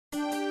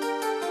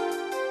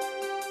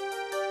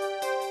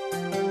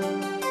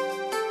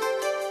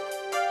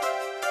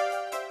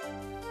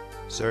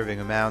Serving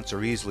amounts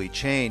are easily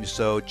changed,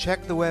 so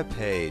check the web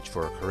page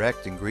for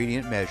correct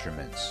ingredient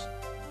measurements.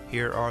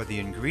 Here are the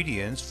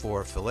ingredients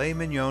for filet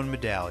mignon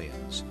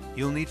medallions.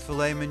 You'll need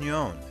filet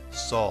mignon,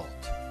 salt,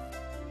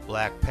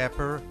 black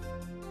pepper,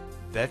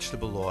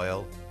 vegetable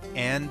oil,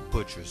 and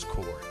butcher's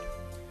cord.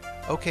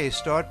 Okay,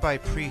 start by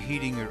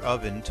preheating your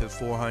oven to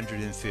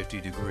 450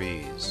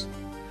 degrees.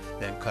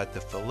 Then cut the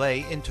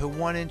filet into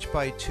 1 inch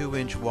by 2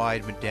 inch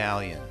wide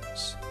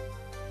medallions.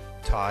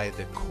 Tie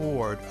the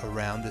cord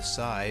around the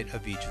side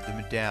of each of the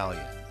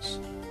medallions.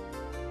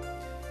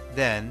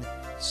 Then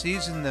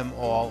season them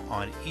all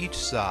on each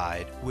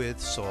side with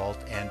salt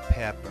and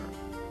pepper.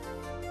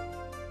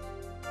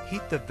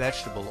 Heat the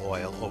vegetable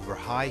oil over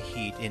high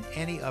heat in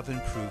any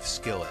oven-proof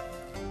skillet.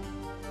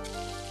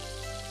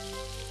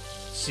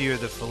 Sear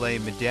the filet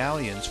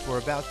medallions for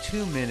about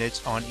 2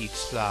 minutes on each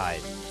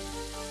side.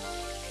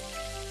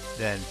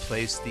 Then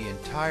place the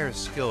entire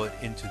skillet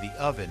into the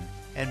oven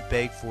and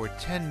bake for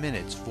 10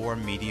 minutes for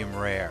medium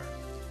rare.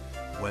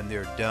 When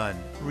they're done,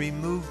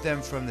 remove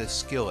them from the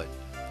skillet.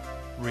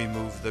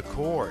 Remove the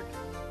cord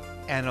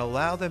and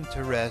allow them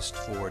to rest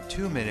for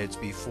 2 minutes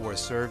before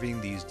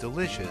serving these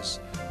delicious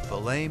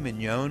filet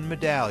mignon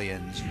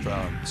medallions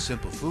from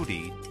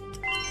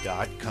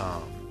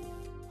simplefoodie.com.